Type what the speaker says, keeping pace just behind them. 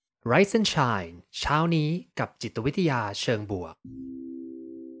Rise and Shine เช้านี้กับจิตวิทยาเชิงบวก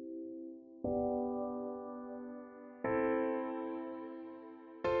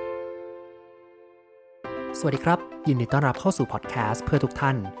สวัสดีครับยินดีต้อนรับเข้าสู่พอดแคสต์เพื่อทุกท่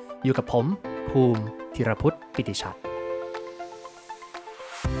านอยู่กับผมภูมิธีรพุทธปิติชัด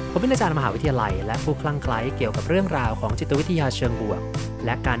ผมเป็นอาจารย์มหาวิทยาลัยและผู้คลั่งไคล้เกี่ยวกับเรื่องราวของจิตวิทยาเชิงบวกแล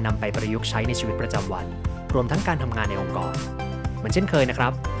ะการนำไปประยุกต์ใช้ในชีวิตประจำวันรวมทั้งการทำงานในองค์กรเหมือนเช่นเคยนะครั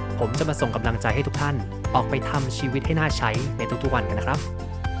บผมจะมาส่งกำลังใจให้ทุกท่านออกไปทำชีวิตให้น่าใช้ในทุกๆวันกันนะครับ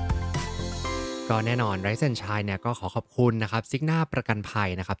ก็แน่นอน Rise and Shine เนี่ยก็ขอขอบคุณนะครับซิกนาประกันภัย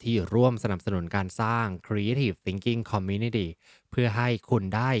นะครับที่ร่วมสนับสนุนการสร้าง Creative Thinking Community เพื่อให้คุณ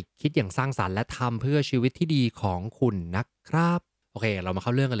ได้คิดอย่างสร้างสรรค์และทำเพื่อชีวิตที่ดีของคุณนะครับโอเคเรามาเข้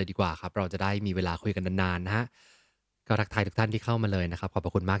าเรื่องกันเลยดีกว่าครับเราจะได้มีเวลาคุยกันนานๆนะฮะก็ทักทายทุกท่านที่เข้ามาเลยนะครับขอบพร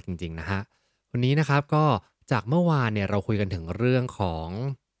ะคุณมากจริงๆนะฮะวันนี้นะครับก็จากเมื่อวานเนี่ยเราคุยกันถึงเรื่องของ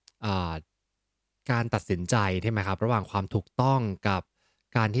อ่าการตัดสินใจใช่ไหมครับระหว่างความถูกต้องกับ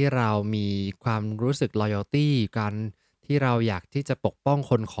การที่เรามีความรู้สึก loyalty การที่เราอยากที่จะปกป้อง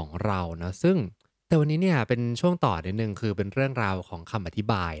คนของเรานะซึ่งแต่วันนี้เนี่ยเป็นช่วงต่อนิดนึงคือเป็นเรื่องราวของคำอธิ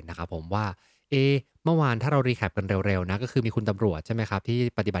บายนะครับผมว่าเมื่อวานถ้าเรารีแคปกันเร็วๆนะก็คือมีคุณตำรวจใช่ไหมครับที่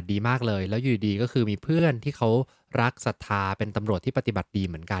ปฏิบัติดีมากเลยแล้วอยู่ดีก็คือมีเพื่อนที่เขารักศรัทธาเป็นตำรวจที่ปฏิบัติดี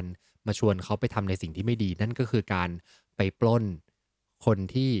เหมือนกันมาชวนเขาไปทำในสิ่งที่ไม่ดีนั่นก็คือการไปปล้นคน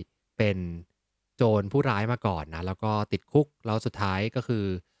ที่เป็นโจรผู้ร้ายมาก่อนนะแล้วก็ติดคุกแล้วสุดท้ายก็คือ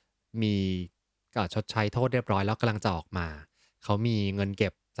มีชดใช้โทษเรียบร้อยแล้วกำลังจะออกมาเขามีเงินเก็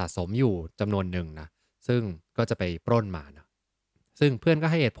บสะสมอยู่จำนวนหนึ่งนะซึ่งก็จะไปปล้นมานะซึ่งเพื่อนก็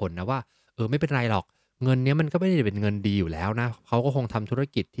ให้เหตุผลนะว่าไม่เป็นไรหรอกเงินเนี้ยมันก็ไม่ได้เป็นเงินดีอยู่แล้วนะเขาก็คงทำธุร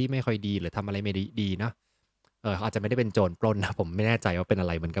กิจที่ไม่ค่อยดีหรือทำอะไรไม่ดีนะเขาอาจจะไม่ได้เป็นโจรปล้นนะผมไม่แน่ใจว่าเป็นอะไ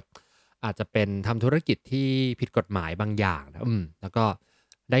รเหมือนกับอาจจะเป็นทำธุรกิจที่ผิดกฎหมายบางอย่างนะแล้วก็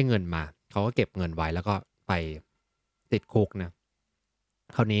ได้เงินมาเขาก็เก็บเงินไว้แล้วก็ไปติดคุกนะ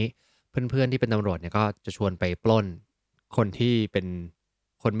คราวนี้เพื่อนๆที่เป็นตำรวจเนี่ยก็จะชวนไปปล้นคนที่เป็น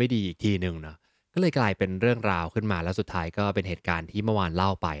คนไม่ดีอีกทีหนึ่งนะ ก็เลยกลายเป็นเรื่องราวขึ้นมาแล้วสุดท้ายก็เป็นเหตุการณ์ที่เมื่อวานเล่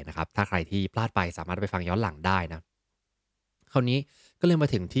าไปนะครับถ้าใครที่พลาดไปสามารถไปฟังย้อนหลังได้นะคราวนี้ก็เลยมา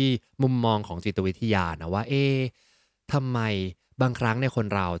ถึงที่มุมมองของจิตวิทยานะว่าทำไมบางครั้งในคน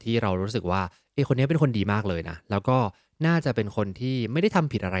เราที่เรารู้สึกว่าคนนี้เป็นคนดีมากเลยนะแล้วก็น่าจะเป็นคนที่ไม่ได้ท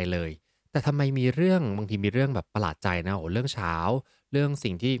ำผิดอะไรเลยแต่ทำไมมีเรื่องบางทีมีเรื่องแบบประหลาดใจนะเรื่องเช้าเรื่อง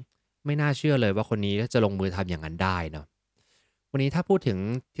สิ่งที่ไม่น่าเชื่อเลยว่าคนนี้จะลงมือทำอย่างนั้นได้เนาะ วันนี้ถ้าพูดถึง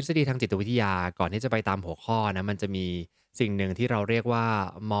ทฤษฎีทางจิตวิทยาก่อนที่จะไปตามหัวข้อนะมันจะมีสิ่งหนึ่งที่เราเรียกว่า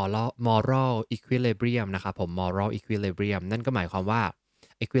moral equilibrium นะครับผม moral equilibrium นั่นก็หมายความว่า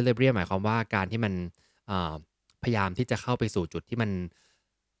equilibrium หมายความว่าการที่มันอ่าพยายามที่จะเข้าไปสู่จุดที่มัน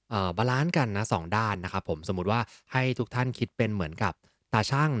บาลานซ์กันนะ2ด้านนะครับผมสมมุติว่าให้ทุกท่านคิดเป็นเหมือนกับตา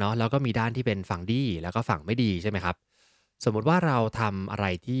ช่างเนาะแล้วก็มีด้านที่เป็นฝั่งดีแล้วก็ฝั่งไม่ดีใช่ไหมครับสมมุติว่าเราทำอะไร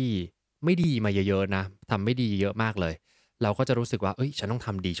ที่ไม่ดีมาเยอะๆนะทำไม่ดีเยอะมากเลย เราก็จะรู้สึกว่าเอ้ยฉันต้องท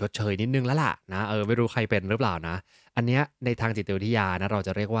ำดีชดเชยนิดนึงแล้วล่ะนะไม่รู้ใครเป็นหรือเปล่านะอันเนี้ยในทางจิตวิทยานะเราจ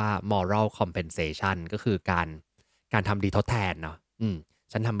ะเรียกว่า moral compensation ก็คือการทำดีทดแทนเนาะ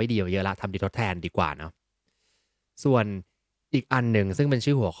ฉันทำไม่ดีมาเยอะละทำดีทดแทนดีกว่าเนาะส่วนอีกอันหนึ่งซึ่งเป็น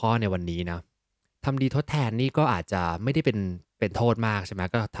ชื่อหัวข้อในวันนี้นะทำดีทดแทนนี่ก็อาจจะไม่ได้เป็นโทษมากใช่ไหม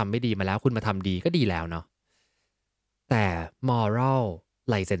ก็ทำไม่ดีมาแล้วคุณมาทำดีก็ดีแล้วเนาะ แต่ moral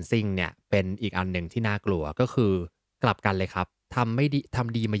licensing เนี่ยเป็นอีกอันหนึ่งที่น่ากลัวก็คือกลับกันเลยครับทำไม่ดีท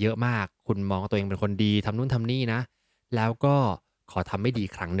ำดีมาเยอะมากคุณมองตัวเองเป็นคนดีทำนู่นทำนี่นะแล้วก็ขอทำไม่ดี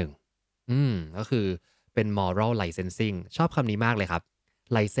ครั้งหนึ่งก็คือเป็น moral licensing ชอบคำนี้มากเลยครับ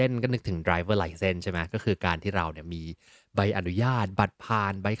license ก็นึกถึง driver license ใช่ไหมก็คือการที่เราเนี่ยมีใบอนุญาตบัตรผ่า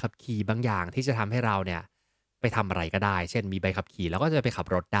นใบขับขี่บางอย่างที่จะทำให้เราเนี่ยไปทำอะไรก็ได้เช่นมีใบขับขี่แล้วก็จะไปขับ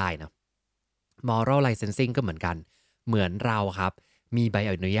รถได้นะ moral licensing ก็เหมือนกัน เหมือนเราครับมีใบ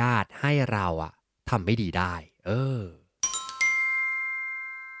อนุญาตให้เราอะทำไม่ดีได้อ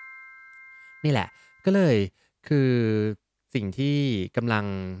นี่แหละก็เลยคือสิ่งที่กำลัง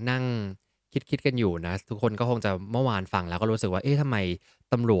นั่งคิดกันอยู่นะทุกคนก็คงจะเมื่อวานฟังแล้วก็รู้สึกว่าทำไม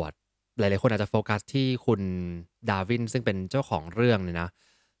ตำรวจหลายๆคนอาจจะโฟกัสที่คุณดาวินซึ่งเป็นเจ้าของเรื่องเนี่ยนะ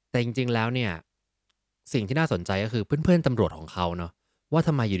แต่จริงๆแล้วเนี่ยสิ่งที่น่าสนใจก็คือเพื่อนๆตำรวจของเขาเนาะว่าท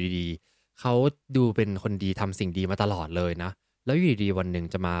ำไมอยู่ดีๆเขาดูเป็นคนดีทำสิ่งดีมาตลอดเลยนะ แล้วอยู่ดีๆวันหนึ่ง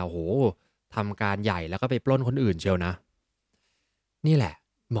จะมาโอ้โหทำการใหญ่แล้วก็ไปปล้นคนอื่นเชียวนะนี่แหละ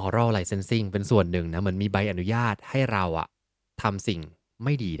moral licensing เป็นส่วนหนึ่งนะเหมือนมีใบอนุญาตให้เราอะทำสิ่งไ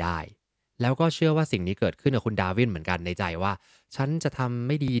ม่ดีได้แล้วก็เชื่อว่าสิ่งนี้เกิดขึ้นกับคุณดาวินเหมือนกันในใจว่าฉันจะทำไ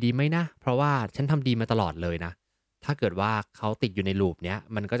ม่ดีดีไหมนะเพราะว่าฉันทำดีมาตลอดเลยนะถ้าเกิดว่าเขาติดอยู่ในลูปเนี้ย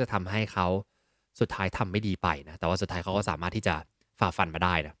มันก็จะทำให้เขาสุดท้ายทำไม่ดีไปนะแต่ว่าสุดท้ายเขาก็สามารถที่จะฝ่าฟันมาไ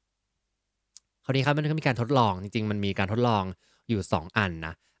ด้นะ คราวนี้ครับมันก็มีการทดลองจริงๆมันมีการทดลองอยู่2อันน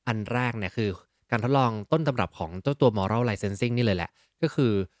ะอันแรกเนี่ยคือการทดลองต้นตำรับของเจ้าตัว Moral Licensing นี่เลยแหละก็คื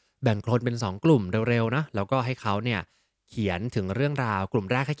อแบ่งคนเป็น2กลุ่มเร็วๆนะแล้วก็ให้เขาเนี่ยเขียนถึงเรื่องราวกลุ่ม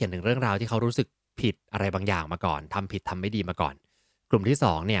แรกให้เขียนถึงเรื่องราวที่เขารู้สึกผิดอะไรบางอย่างมาก่อนทำผิดทำไม่ดีมาก่อนกลุ่มที่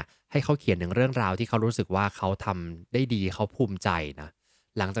2เนี่ยให้เขาเขียนถึงเรื่องราวที่เขารู้สึกว่าเขาทำได้ดีเขาภูมิใจนะ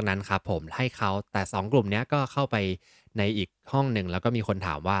หลังจากนั้นครับผมให้เขาแต่2กลุ่มเนี้ยก็เข้าไปในอีกห้องหนึ่งแล้วก็มีคนถ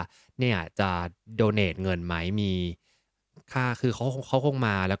ามว่า เนี่ยจะ donate เงินไหมมีค่าคือเขาคงม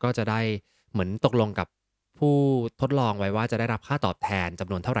าแล้วก็จะได้เหมือนตกลงกับผู้ทดลองไว้ว่าจะได้รับค่าตอบแทนจ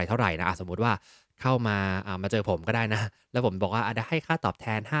ำนวนเท่าไรๆนะสมมุติว่าเข้ามามาเจอผมก็ได้นะแล้วผมบอกว่าจะให้ค่าตอบแท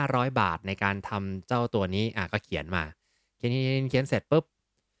น500บาทในการทำเจ้าตัวนี้ก็เขียนมาเขียนเสร็จปุ๊บ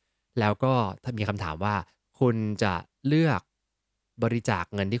แล้วก็ถ้ามีคำถามว่าคุณจะเลือกบริจาค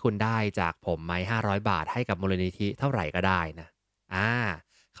เงินที่คุณได้จากผมไหม500บาทให้กับมูลนิธิเท่าไรก็ได้นะอา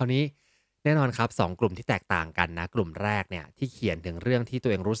คราวนี้แน่นอนครับ2กลุ่มที่แตกต่างกันนะกลุ่มแรกเนี่ยที่เขียนถึงเรื่องที่ตั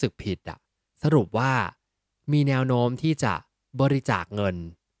วเองรู้สึกผิดอะสรุปว่ามีแนวโน้มที่จะบริจาคเงิน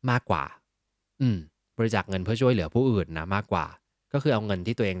มากกว่าอืมบริจาคเงินเพื่อช่วยเหลือผู้อื่นนะมากกว่าก็คือเอาเงิน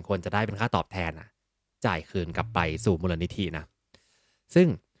ที่ตัวเองควรจะได้เป็นค่าตอบแทนน่ะจ่ายคืนกลับไปสู่มูลนิธินะซึ่ง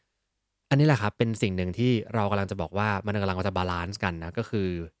อันนี้แหละครับเป็นสิ่งหนึ่งที่เรากำลังจะบอกว่ามันกำลังจะบาลันซ์กันนะก็คือ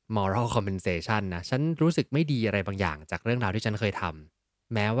moral compensation นะฉันรู้สึกไม่ดีอะไรบางอย่างจากเรื่องราวที่ฉันเคยท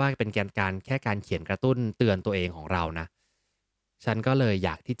ำ แม้ว่าเป็นการแค่การเขียนกระตุ้นเตือนตัวเองของเรานะฉันก็เลยอย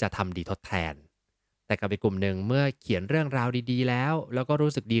ากที่จะทำดีทดแทนแต่กับอีกกลุ่มหนึ่งเมื่อเขียนเรื่องราวดีๆแล้วก็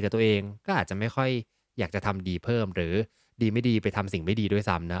รู้สึกดีกับตัวเองก็อาจจะไม่ค่อยอยากจะทำดีเพิ่มหรือดีไม่ดีไปทำสิ่งไม่ดีด้วย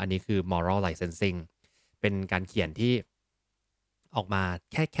ซ้ำนะอันนี้คือ moral licensing เป็นการเขียนที่ออกมา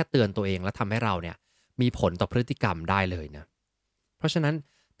แค่เตือนตัวเองแล้วทำให้เราเนี่ยมีผลต่อพฤติกรรมได้เลยนะเพราะฉะนั้น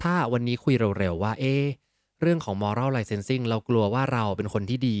ถ้าวันนี้คุยเร็วๆว่าเรื่องของ moral licensing เรากลัวว่าเราเป็นคน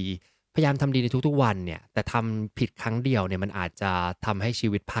ที่ดีพยายามทำดีในทุกๆวันเนี่ยแต่ทำผิดครั้งเดียวเนี่ยมันอาจจะทำให้ชี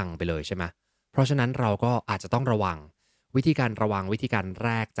วิตพังไปเลยใช่ไหมเพราะฉะนั้นเราก็อาจจะต้องระวังวิธีการระวังวิธีการแร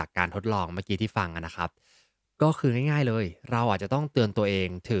กจากการทดลองเมื่อกี้ที่ฟังนะครับก็คือง่ายๆเลยเราอาจจะต้องเตือนตัวเอง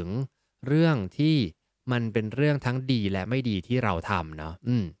ถึงเรื่องที่มันเป็นเรื่องทั้งดีและไม่ดีที่เราทำเนาะ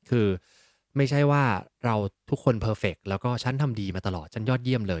คือไม่ใช่ว่าเราทุกคนเพอร์เฟกต์แล้วก็ฉันทำดีมาตลอดฉันยอดเ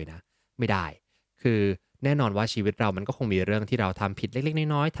ยี่ยมเลยนะ ไม่ได้ คือแน่นอนว่าชีวิตเรามันก็คงมีเรื่องที่เราทำผิดเล็ก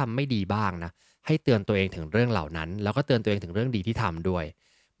ๆน้อยๆทำไม่ดีบ้างนะให้เตือนตัวเองถึงเรื่องเหล่านั้นแล้วก็เตือนตัวเองถึงเรื่องดีที่ทำด้วย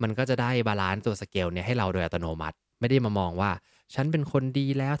มันก็จะได้บาลานซ์ตัวสเกลเนี่ยให้เราโดยอัตโนมัติไม่ได้มามองว่าฉันเป็นคนดี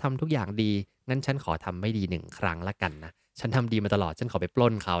แล้วทำทุกอย่างดีงั้นฉันขอทำไม่ดี1ครั้งละกันนะฉันทำดีมาตลอดฉันขอไปปล้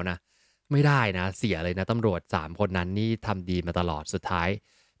นเขานะไม่ได้นะเสียเลยนะตำรวจ3คนนั้นนี่ทำดีมาตลอดสุดท้าย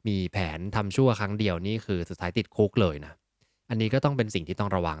มีแผนทำชั่วครั้งเดียวนี่คือสุดท้ายติดคุกเลยนะ อันนี้ก็ต้องเป็นสิ่งที่ต้อง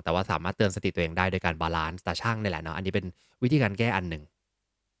ระวังแต่ว่าสามารถเตือนสติตัวเองได้โดยการบาลานซ์ตาช่างนี่แหละเนาะอันนี้เป็นวิธีการแก้อันหนึ่ง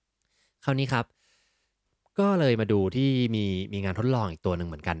คราวนี้ครับก็เลยมาดูที่มีงานทดลองอีกตัวหนึ่ง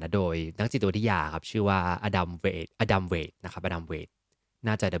เหมือนกันนะโดยนักจิตวิทยาครับชื่อว่าอดัมเวทนะครับอดัมเวท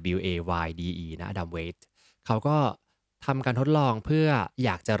น่าจะ WAYDE นะอดัมเวทเขาก็ทำการทดลองเพื่ออย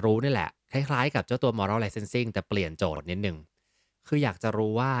ากจะรู้นี่แหละคล้ายๆกับเจ้าตัว moral licensing แต่เปลี่ยนโจทย์นิดหนึ่งคืออยากจะ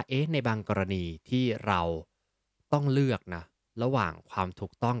รู้ว่าในบางกรณีที่เราต้องเลือกนะ ระหว่างความถู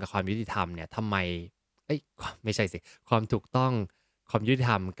กต้องกับความยุติธรรมเนี่ยทำไมไม่ใช่สิความถูกต้องความยุติธ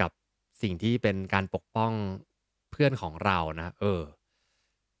รรมกับสิ่งที่เป็นการปกป้องเพื่อนของเรานะ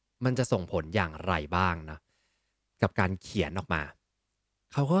มันจะส่งผลอย่างไรบ้างนะกับการเขียนออกมา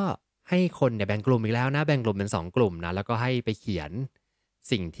เขาก็ให้คนเนี่ยแบ่งกลุ่มอีกแล้วนะแบ่งกลุ่มเป็น2กลุ่มนะแล้วก็ให้ไปเขียน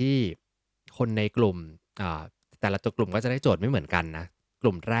สิ่งที่คนในกลุ่มอ่าแต่ละตัวกลุ่มก็จะได้โจทย์ไม่เหมือนกันนะก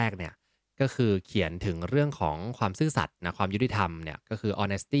ลุ่มแรกเนี่ย ก็คือเขียนถึงเรื่องของความซื่อสัตย์นะความยุติธรรมเนี่ยก็คือ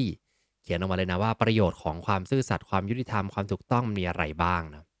honesty เขียนออกมาเลยนะว่าประโยชน์ของความซื่อสัตย์ความยุติธรรมความถูกต้องมันมีอะไรบ้าง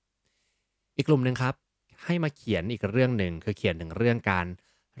นะอีกกลุ่มหนึ่งครับให้มาเขียนอีกเรื่องหนึ่งคือเขียนถึงเรื่องการ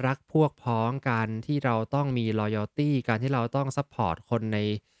รักพวกพ้องการที่เราต้องมี loyalty การที่เราต้อง support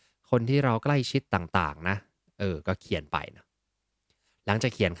คนที่เราใกล้ชิดต่างๆนะก็เขียนไปนะหลังจา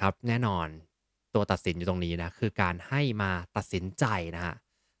กเขียนครับแน่นอนตัวตัดสินอยู่ตรงนี้นะคือการให้มาตัดสินใจนะฮะ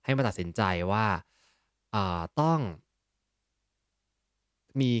ให้มาตัดสินใจว่าต้อง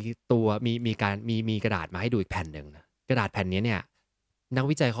มีตัวมีการมีกระดาษมาให้ดูอีกแผ่นหนึ่งนะกระดาษแผ่นนี้เนี่ยนัก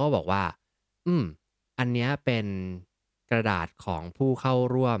วิจัยเขาก็บอกว่าอืมอันเนี้ยเป็นกระดาษของผู้เข้า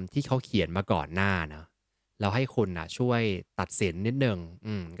ร่วมที่เขาเขียนมาก่อนหน้านะแล้วให้คุณน่ะช่วยตัดสินนิดหนึ่ง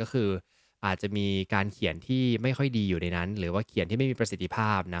ก็คืออาจจะมีการเขียนที่ไม่ค่อยดีอยู่ในนั้นหรือว่าเขียนที่ไม่มีประสิทธิภ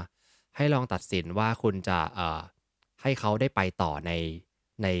าพนะให้ลองตัดสินว่าคุณจะให้เขาได้ไปต่อใ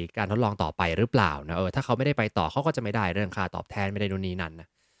นการทดลองต่อไปหรือเปล่านะถ้าเขาไม่ได้ไปต่อเขาก็จะไม่ได้เรื่องค่าตอบแทนไม่ได้นู่นนี่นั่นนะ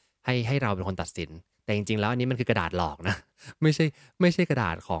ให้เราเป็นคนตัดสิน แต่จริงๆแล้วอันนี้มันคือกระดาษหลอกนะไม่ใช่ไม่ใช่กระด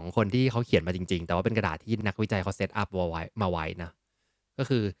าษของคนที่เขาเขียนมาจริงๆแต่ว่าเป็นกระดาษที่นักวิจัยเขาเซตอัปมาไว้นะก็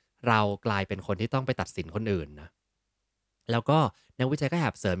คือเรากลายเป็นคนที่ต้องไปตัดสินคนอื่นนะแล้วก็นักวิจัยก็แอ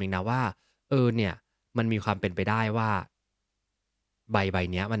บเสริมอีกนะว่าเนี่ยมันมีความเป็นไปได้ว่าใบ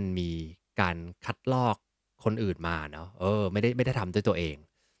เนี้ยมันมีการคัดลอกคนอื่นมาเนาะไม่ได้ทำด้วยตัวเอง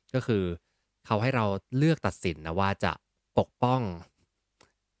ก็คือเขาให้เราเลือกตัดสินนะว่าจะปกป้อง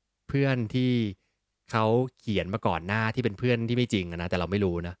เพื่อนที่เขาเขียนมาก่อนหน้าที่เป็นเพื่อนที่ไม่จริงอะนะแต่เราไม่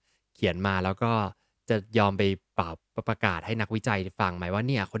รู้นะเขียนมาแล้วก็จะยอมไปประกาศให้นักวิจัยฟังไหมว่า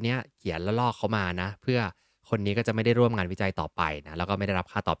เนี่ยคนเนี้ยเขียนแล้วลอกเขามานะเพื่อคนนี้ก็จะไม่ได้ร่วมงานวิจัยต่อไปนะแล้วก็ไม่ได้รับ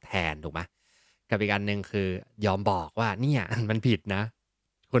ค่าตอบแทนถูกไหม กับอีกอันหนึ่งคือยอมบอกว่าเนี่ย มันผิดนะ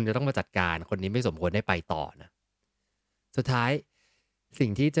คุณจะต้องมาจัดการคนนี้ไม่สมควรได้ไปต่อนะสุดท้ายสิ่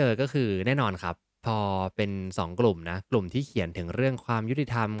งที่เจอก็คือแน่นอนครับพอเป็น2กลุ่มนะกลุ่มที่เขียนถึงเรื่องความยุติ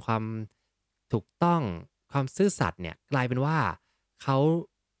ธรรมความถูกต้องความซื่อสัตย์เนี่ยกลายเป็นว่าเขา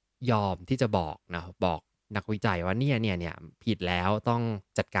ยอมที่จะบอกนะบอกนักวิจัยว่าเนี่ยผิดแล้วต้อง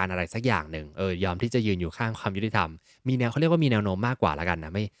จัดการอะไรสักอย่างหนึ่งยอมที่จะยืนอยู่ข้างความยุติธรรมมีแนวเขาเรียกว่ามีแนวโน้มมากกว่าแล้วกันน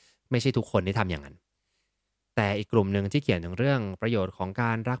ะไม่ใช่ทุกคนที่ทำอย่างนั้นแต่อีกกลุ่มหนึ่งที่เขียนถึงเรื่องประโยชน์ของก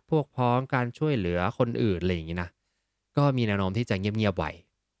ารรักพวกพ้องการช่วยเหลือคนอื่นอะไรอย่างงี้นะก็มีแนวโน้มที่จะเงียบๆไว้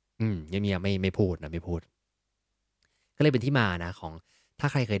เงียบๆไม่พูดนะไม่พูดก็เลยเป็นที่มานะของถ้า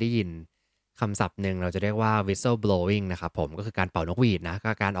ใครเคยได้ยินคำศัพท์หนึ่งเราจะเรียกว่า whistle blowing นะครับผมก็คือการเป่านกหวีดนะก็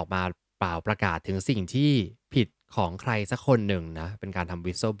การออกมาเป่าประกาศถึงสิ่งที่ผิดของใครสักคนหนึ่งนะเป็นการทำ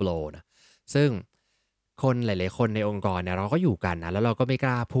whistle blow นะซึ่งคนหลายๆคนในองค์กรเนี่ยเราก็อยู่กันนะแล้วเราก็ไม่ก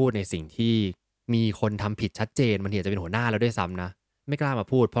ล้าพูดในสิ่งที่มีคนทำผิดชัดเจนบางทีอาจจะเป็นหัวหน้าเราด้วยซ้ำนะไม่กล้ามา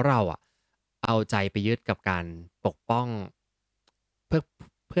พูดเพราะเราอะเอาใจไปยึดกับการปกป้องเพื่อ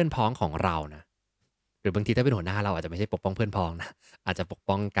เพื่อนพ้องของเรานะหรือบางทีถ้าเป็นหัวหน้าเราอาจจะไม่ใช่ปกป้องเพื่อนพ้องนะอาจจะปก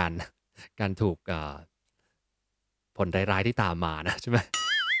ป้องกันการถูกผลร้ายๆที่ตามมานะใช่ไหม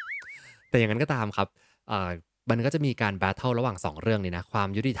แต่อย่างนั้นก็ตามครับเอ่อมันก็จะมีการแบทเทิลระหว่าง2เรื่องนี้นะความ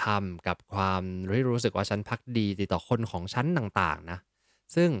ยุติธรรมกับความที่รู้สึกว่าฉันภักดีต่อคนของฉันต่างๆนะ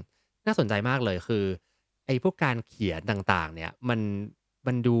ซึ่งน่าสนใจมากเลยคือไอ้พวกการเขียนต่างๆเนี่ย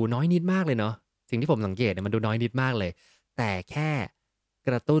มันดูน้อยนิดมากเลยเนาะสิ่งที่ผมสังเกตเนี่ยมันดูน้อยนิดมากเลยแต่แค่ก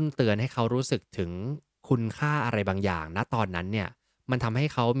ระตุ้นเตือนให้เขารู้สึกถึงคุณค่าอะไรบางอย่างณตอนนั้นเนี่ยมันทำให้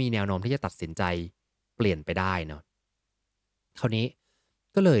เขามีแนวโน้มที่จะตัดสินใจเปลี่ยนไปได้เนาะ คราวนี้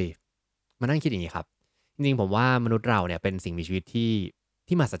ก็เลยมานั่งคิดอย่างนี้ครับจริงๆผมว่ามนุษย์เราเนี่ยเป็นสิ่งมีชีวิต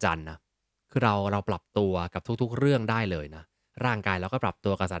ที่มหัศจรรย์นะคือเราปรับตัวกับทุกๆเรื่องได้เลยนะร่างกายเราก็ปรับตั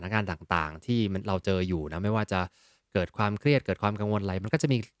วกับสถานการณ์ต่างๆที่มันเราเจออยู่นะไม่ว่าจะเกิดความเครียดเกิดความกังวลอะไรมันก็จะ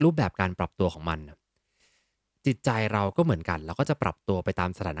มีรูปแบบการปรับตัวของมันนะจิตใจเราก็เหมือนกันเราก็จะปรับตัวไปตาม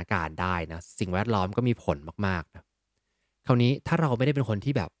สถานการณ์ได้นะสิ่งแวดล้อมก็มีผลมากๆนะ คราวนี้ถ้าเราไม่ได้เป็นคน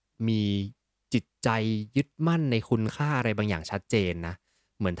ที่แบบมีจิตใจยึดมั่นในคุณค่าอะไรบางอย่างชัดเจนนะ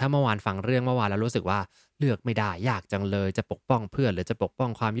เหมือนถ้าเมื่อวานฟังเรื่องเมื่อวานแล้วรู้สึกว่าเลือกไม่ได้ยากจังเลยจะปกป้องเพื่อนหรือจะปกป้อง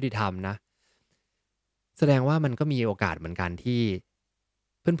ความยุติธรรมนะแสดงว่ามันก็มีโอกาสเหมือนกันที่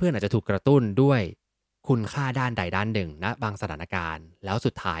เพื่อนๆอาจจะถูกกระตุ้นด้วยคุณค่าด้านใดด้านหนึ่งณบางสถานการณ์แล้ว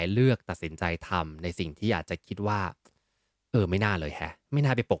สุดท้ายเลือกตัดสินใจทำในสิ่งที่อาจจะคิดว่าไม่น่าเลยแฮะไม่น่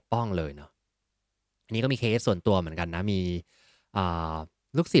าไปปกป้องเลยเนาะ อันนี้ก็มีเคสส่วนตัวเหมือนกันนะมีอ่า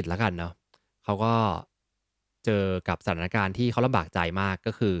ลูกศิษย์แล้วกันเนาะเขาก็เจอกับสถานการณ์ที่เขาลำบากใจมาก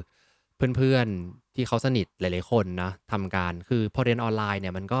ก็คือเพื่อนๆที่เขาสนิทหลายๆคนนะทำการคือพอเรียนออนไลน์เ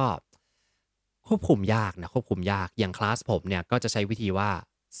นี่ยมันก็ควบคุมยากนะควบคุมยากอย่างคลาสผมเนี่ยก็จะใช้วิธีว่า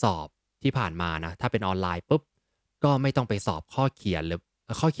สอบที่ผ่านมานะถ้าเป็นออนไลน์ปุ๊บก็ไม่ต้องไปสอบข้อเขียนหรือ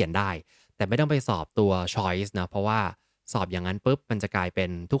ข้อเขียนได้ แต่ไม่ต้องไปสอบตัว choice นะเพราะว่าสอบอย่างนั้นปุ๊บมันจะกลายเป็น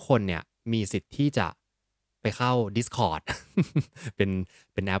ทุกคนเนี่ยมีสิทธิ์ที่จะไปเข้า Discord เป็น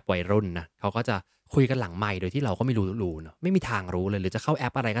เป็นแอปวัยรุ่นนะเขาก็จะคุยกันหลังไมค์โดยที่เราก็ไม่รู้เนาะไม่มีทางรู้เลยหรือจะเข้าแอ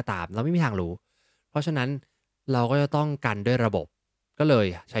ปอะไรก็ตามเราไม่มีทางรู้เพราะฉะนั้นเราก็จะต้องกันด้วยระบบก็เลย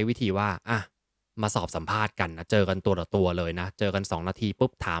ใช้วิธีว่ามาสอบสัมภาษณ์กันนะเจอกันตัวต่อตัวเลยนะเจอกัน2นาทีปุ๊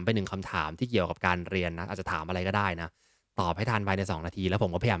บถามไป1คำถามที่เกี่ยวกับการเรียนนะอาจจะถามอะไรก็ได้นะ ตอบให้ทันภายใน2นาทีแล้วผม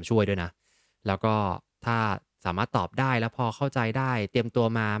ก็พยายามช่วยด้วยนะแล้วก็ถ้าสามารถตอบได้แล้วพอเข้าใจได้เตรียมตัว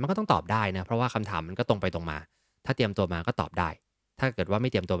มามันก็ต้องตอบได้นะเพราะว่าคำถามมันก็ตรงไปตรงมาถ้าเตรียมตัวมาก็ตอบได้ถ้าเกิดว่าไม่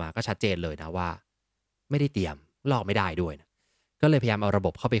เตรียมตัวมาก็ชัดเจนเลยนะว่าไม่ได้เตรียมลอกไม่ได้ด้วยนะก็เลยพยายามเอาระบ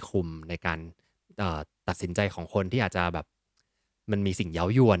บเข้าไปคุมในการตัดสินใจของคนที่อาจจะแบบมันมีสิ่งเย้า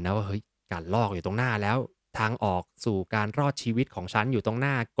ยวนนะว่าเฮ้ยการลอกอยู่ตรงหน้าแล้วทางออกสู่การรอดชีวิตของฉันอยู่ตรงห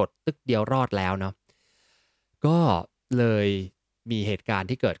น้ากดตึกเดียวรอดแล้วเนาะ ก็เลยมีเหตุการณ์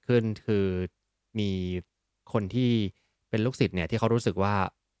ที่เกิดขึ้นคือมีคนที่เป็นลูกศิษย์เนี่ยที่เขารู้สึกว่า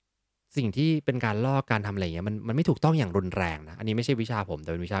สิ่งที่เป็นการลอกการทำอะไรอย่างเงี้ยมันไม่ถูกต้องอย่างรุนแรงนะอันนี้ไม่ใช่วิชาผมแ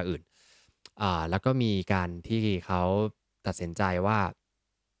ต่เป็นวิชาอื่น แล้วก็มีการที่เขาตัดสินใจว่า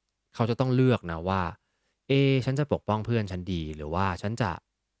เขาจะต้องเลือกนะว่าฉันจะปกป้องเพื่อนฉันดีหรือว่าฉันจะ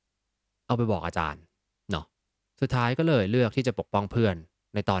เอาไปบอกอาจารย์เนาะสุดท้ายก็เลยเลือกที่จะปกป้องเพื่อน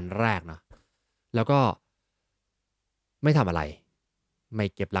ในตอนแรกนะแล้วก็ไม่ทำอะไรไม่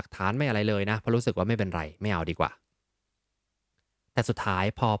เก็บหลักฐานไม่อะไรเลยนะเพราะรู้สึกว่าไม่เป็นไรไม่เอาดีกว่า แต่สุดท้าย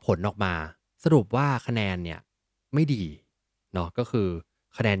พอผลออกมาสรุปว่าคะแนนเนี่ยไม่ดีเนาะก็คือ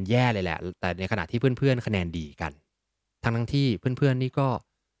คะแนนแย่เลยแหละแต่ในขณะที่เพื่อนๆคะแนนดีกันทั้งที่เพื่อนๆนี่ก็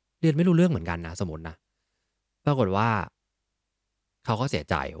เรียนไม่รู้เรื่องเหมือนกันนะสมมุตินะปรากฏว่าเขาก็เสีย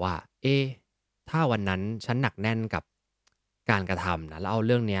ใจว่าถ้าวันนั้นฉันหนักแน่นกับการกระทำนะแล้วเอาเ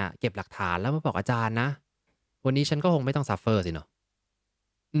รื่องเนี้ยเก็บหลักฐานแล้วมาบอกอาจารย์นะวันนี้ฉันก็คงไม่ต้องซัฟเฟอร์สิเนาะ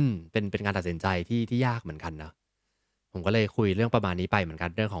เป็นการตัดสินใจที่ยากเหมือนกันนะ ผมก็เลยคุยเรื่องประมาณนี้ไปเหมือนกั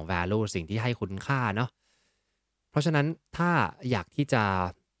นเรื่องของ value สิ่งที่ให้คุณค่าเนาะเพราะฉะนั้นถ้าอยากที่จะ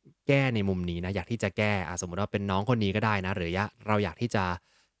แก้ในมุมนี้นะอยากที่จะแก้สมมุติว่าเป็นน้องคนนี้ก็ได้นะหรือเราอยากที่จะ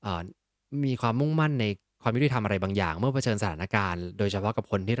เอ่อมีความมุ่งมั่นในความยุติธรรมอะไรบางอย่างเมื่อเผชิญสถานการณ์โดยเฉพาะกับ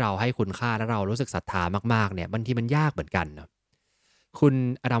คนที่เราให้คุณค่าและเรารู้สึกศรัทธามากๆเนี่ยบางทีมันยากเหมือนกันเนาะคุณ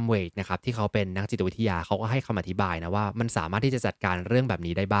อดัมเวทนะครับที่เขาเป็นนักจิตวิทยาเขาก็ให้คำอธิบายนะว่ามันสามารถที่จะจัดการเรื่องแบบ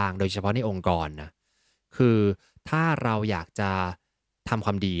นี้ได้บ้างโดยเฉพาะในองค์กรนะ คือถ้าเราอยากจะทำคว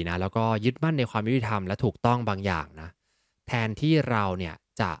ามดีนะแล้วก็ยึดมั่นในความยุติธรรมและถูกต้องบางอย่างนะแทนที่เราเนี่ย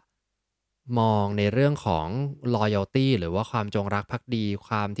จะมองในเรื่องของ loyalty หรือว่าความจงรักภักดีค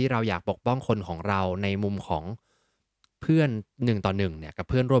วามที่เราอยากปกป้องคนของเราในมุมของเพื่อน1ต่อ1เนี่ยกับ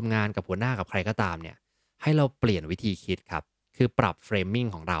เพื่อนร่วมงานกับหัวหน้ากับใครก็ตามเนี่ยให้เราเปลี่ยนวิธีคิดครับคือปรับ framing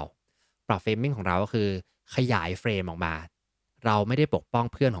ของเราปรับ framing ของเราก็คือขยายเฟรมออกมา เราไม่ได้ปกป้อง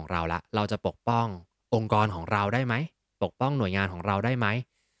เพื่อนของเราแล้วเราจะปกป้ององค์กรของเราได้ไหมปกป้องหน่วยงานของเราได้ไหม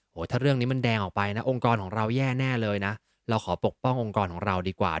โอ้ถ้าเรื่องนี้มันแดงออกไปนะองค์กรของเราแย่แน่เลยนะเราขอปกป้ององค์กรของเรา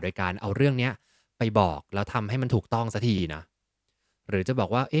ดีกว่าโดยการเอาเรื่องเนี้ยไปบอกแล้วทำให้มันถูกต้องสักทีนะหรือจะบอก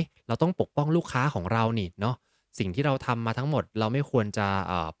ว่าเอ๊ะเราต้องปกป้องลูกค้าของเรานี่เนาะสิ่งที่เราทำมาทั้งหมดเราไม่ควรจะ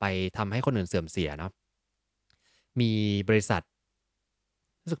ไปทำให้คนอื่นเสื่อมเสียเนาะมีบริษัท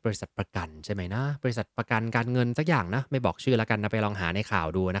รู้สึกบริษัทประกันใช่ไหมนะบริษัทประกันการเงินสักอย่างนะไม่บอกชื่อแล้วกันนะไปลองหาในข่าว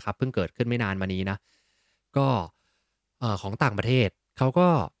ดูนะครับเพิ่งเกิดขึ้นไม่นานมานี้นะก็ของต่างประเทศเขาก็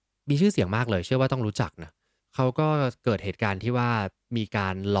มีชื่อเสียงมากเลยเชื่อว่าต้องรู้จักนะเขาก็เกิดเหตุการณ์ที่ว่ามีกา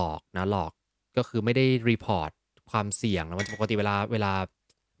รหลอกนะหลอกก็คือไม่ได้รีพอร์ตความเสี่ยงนะมันปกติเวลา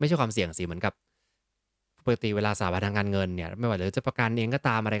ไม่ใช่ความเสี่ยงสิเหมือนกับปกติเวลาสถาบันทางการเงินเนี่ยไม่ว่าจะประกันเองก็ต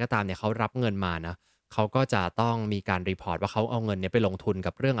ามอะไรก็ตามเนี่ยเขารับเงินมานะ เขาก็จะต้องมีการรีพอร์ตว่าเขาเอาเงินเนี้ยไปลงทุน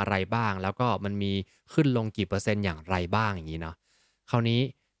กับเรื่องอะไรบ้างแล้วก็มันมีขึ้นลงกี่เปอร์เซ็นต์อย่างไรบ้างอย่างงี้เนาะคราวนี้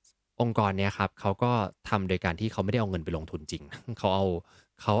องค์กรเนี้ยครับเขาก็ทำโดยการที่เขาไม่ได้เอาเงินไปลงทุนจริงเขาเ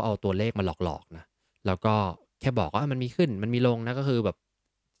อาตัวเลขมาหลอกๆนะแล้วก็แค่บอกว่ามันมีขึ้นมันมีลงนะก็คือแบบ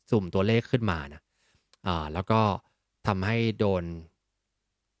สุ่มตัวเลขขึ้นมานะแล้วก็ทำให้โดน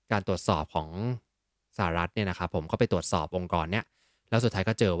การตรวจสอบของสหรัฐเนี่ยนะครับผมก็ไปตรวจสอบองค์กรเนี้ย แล้วสุดท้าย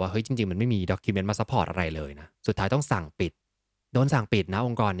ก็เจอว่าเฮ้ยจริงๆมันไม่มีด็อกิวเมนต์มาซัปพอร์ตอะไรเลยนะสุดท้ายต้องสั่งปิดโดนสั่งปิดนะอ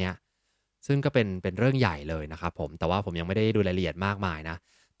งค์กรเนี้ยซึ่งก็เป็นเรื่องใหญ่เลยนะครับผมแต่ว่าผมยังไม่ได้ดูรายละเอียดมากมายนะ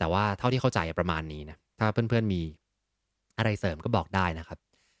แต่ว่าเท่าที่เข้าใจประมาณนี้นะถ้าเพื่อนๆมีอะไรเสริมก็บอกได้นะครับ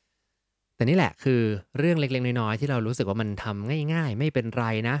แต่นี่แหละคือเรื่องเล็กๆน้อยๆที่เรารู้สึกว่ามันทำง่ายๆไม่เป็นไร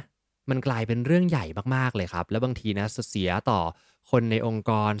นะมันกลายเป็นเรื่องใหญ่มากๆเลยครับแล้วบางทีนะเสียต่อคนในองค์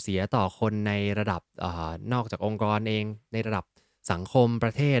กรเสียต่อคนในระดับนอกจากองค์กรเองในระดับ สังคมป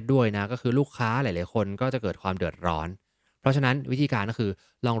ระเทศด้วยนะก็คือลูกค้าหลายๆคนก็จะเกิดความเดือดร้อนเพราะฉะนั้นวิธีการก็คือ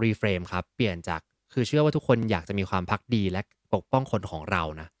ลอง reframe ครับเปลี่ยนจากคือเชื่อว่าทุกคนอยากจะมีความภักดีและปกป้องคนของเรา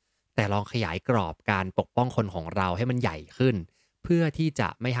นะแต่ลองขยายกรอบการปกป้องคนของเราให้มันใหญ่ขึ้นเพื่อที่จะ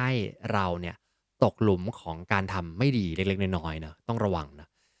ไม่ให้เราเนี่ยตกหลุมของการทำไม่ดีเล็กๆน้อยๆนะต้องระวังนะ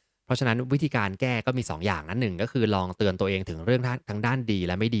เพราะฉะนั้นวิธีการแก้ก็มี2องอย่างนะหนึ่งก็คือลองเตือนตัวเองถึงเรื่องทั้งด้านดีแ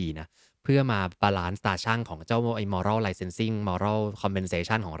ละไม่ดีนะ เพื่อมาบาลานซ์ตาชั่งของเจ้าไอ้ moral licensing moral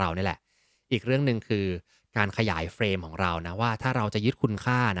compensation ของเรานี่แหละ อีกเรื่องหนึ่งคือการขยายเฟรมของเรานะว่าถ้าเราจะยึดคุณ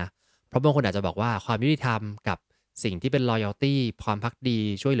ค่านะเพราะบางคนอาจจะบอกว่าความยุติธรรมกับสิ่งที่เป็น loyalty ความภักดี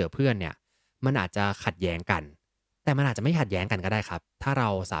ช่วยเหลือเพื่อนเนี่ยมันอาจจะขัดแย้งกันแต่มันอาจจะไม่ขัดแย้งกันก็ได้ครับถ้าเรา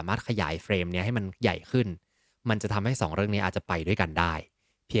สามารถขยายเฟรมเนี้ยให้มันใหญ่ขึ้นมันจะทำให้2เรื่องนี้อาจจะไปด้วยกันได้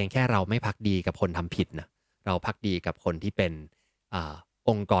เพียงแค่เราไม่ภักดีกับคนทำผิดนะเราภักดีกับคนที่เป็นอ่า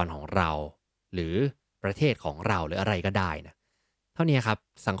องค์กรของเราหรือประเทศของเราหรืออะไรก็ได้นะเท่านี้ครับ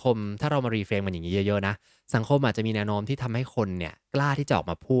สังคมถ้าเรามารีเฟรมมันอย่างนี้เยอะๆนะสังคมอาจจะมีแนวโน้มที่ทำให้คนเนี่ยกล้าที่จะออก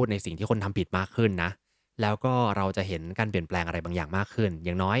มาพูดในสิ่งที่คนทำผิดมากขึ้นนะแล้วก็เราจะเห็นการเปลี่ยนแปลงอะไรบางอย่างมากขึ้นอ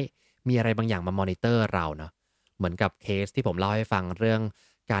ย่างน้อยมีอะไรบางอย่างมามอนิเตอร์เราเนาะเหมือนกับเคสที่ผมเล่าให้ฟังเรื่อง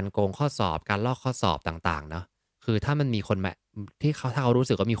การโกงข้อสอบการลอกข้อสอบต่างๆเนาะ คือถ้ามันมีคนมาถ้าเขารู้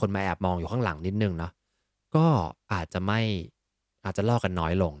สึกว่ามีคนมาแอบมองอยู่ข้างหลังนิดนึงเนาะก็อาจจะไม่อาจจะลอกกันน้อ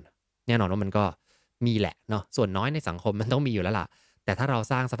ยลงแน่นอนว่ามันก็มีแหละเนาะส่วนน้อยในสังคมมันต้องมีอยู่แล้วล่ะแต่ถ้าเรา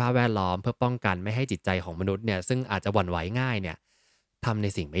สร้างสภาพแวดล้อมเพื่อป้องกันไม่ให้จิตใจของมนุษย์เนี่ยซึ่งอาจจะหวั่นไหวง่ายเนี่ยทำใน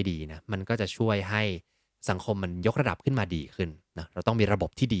สิ่งไม่ดีนะมันก็จะช่วยให้สังคมมันยกระดับขึ้นมาดีขึ้นนะเราต้องมีระบบ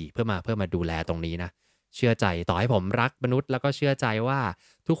ที่ดีเพื่อมาดูแลตรงนี้นะเชื่อใจต่อให้ผมรักมนุษย์แล้วก็เชื่อใจว่า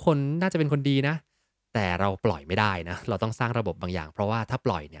ทุกคนน่าจะเป็นคนดีนะแต่เราปล่อยไม่ได้นะเราต้องสร้างระบบบางอย่างเพราะว่าถ้าป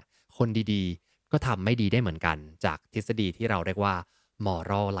ล่อยเนี่ยคนดีๆก็ทำไม่ดีได้เหมือนกันจากทฤษฎีที่เราเรียกว่า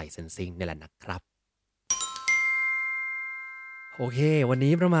moral licensing นี่แหละนะครับโอเควัน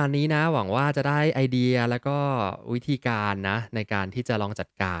นี้ประมาณนี้นะหวังว่าจะได้ไอเดียแล้วก็วิธีการนะในการที่จะลองจัด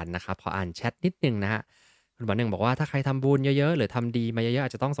การนะครับขออ่านแชทนิดนึงนะฮะคุณหมอหนึ่งบอกว่าถ้าใครทำบุญเยอะๆหรือทำดีมาเยอะๆอ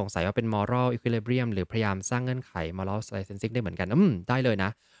าจจะต้องสงสัยว่าเป็น moral equilibrium หรือพยายามสร้างเงื่อนไข moral licensing ได้เหมือนกันได้เลยนะ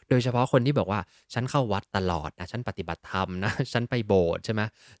โดยเฉพาะคนที่บอกว่าฉันเข้าวัดตลอดนะฉันปฏิบัติธรรมนะฉันไปโบสถ์ใช่ไหม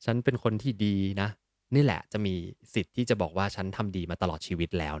ฉันเป็นคนที่ดีนะนี่แหละจะมีสิทธิ์ที่จะบอกว่าฉันทำดีมาตลอดชีวิต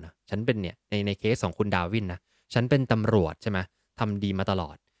แล้วนะฉันเป็นเนี่ยในเคสของคุณดาวินนะฉันเป็นตำรวจใช่ไหม ทำดีมาตล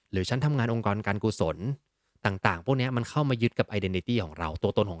อดหรือฉันทำงานองค์กรการกุศลต่างๆพวกนี้มันเข้ามายึดกับ identity ของเราตั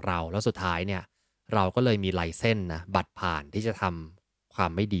วตนของเราแล้วสุดท้ายเนี่ยเราก็เลยมีไลเซนส์นะบัตรผ่านที่จะทำควา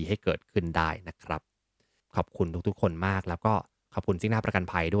มไม่ดีให้เกิดขึ้นได้นะครับขอบคุณทุกๆคนมากแล้วก็ขอบคุณซิ่งหน้าประกัน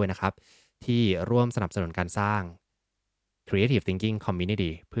ภัยด้วยนะครับที่ร่วมสนับสนุนการสร้าง Creative Thinking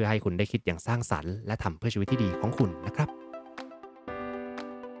Community เพื่อให้คุณได้คิดอย่างสร้างสรรค์และทำเพื่อชีวิตที่ดีของคุณนะครับ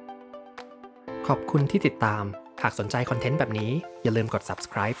ขอบคุณที่ติดตามหากสนใจคอนเทนต์แบบนี้อย่าลืมกด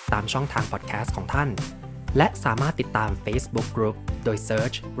subscribe ตามช่องทาง podcast ของท่านและสามารถติดตาม Facebook Group โดย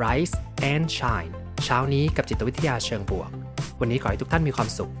search Rise and Shine เช้านี้กับจิตวิทยาเชิงบวกวันนี้ขอให้ทุกท่านมีความ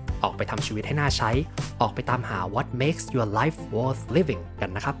สุขออกไปทำชีวิตให้น่าใช้ออกไปตามหา what makes your life worth living กั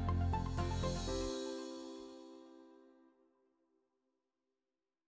นนะครับ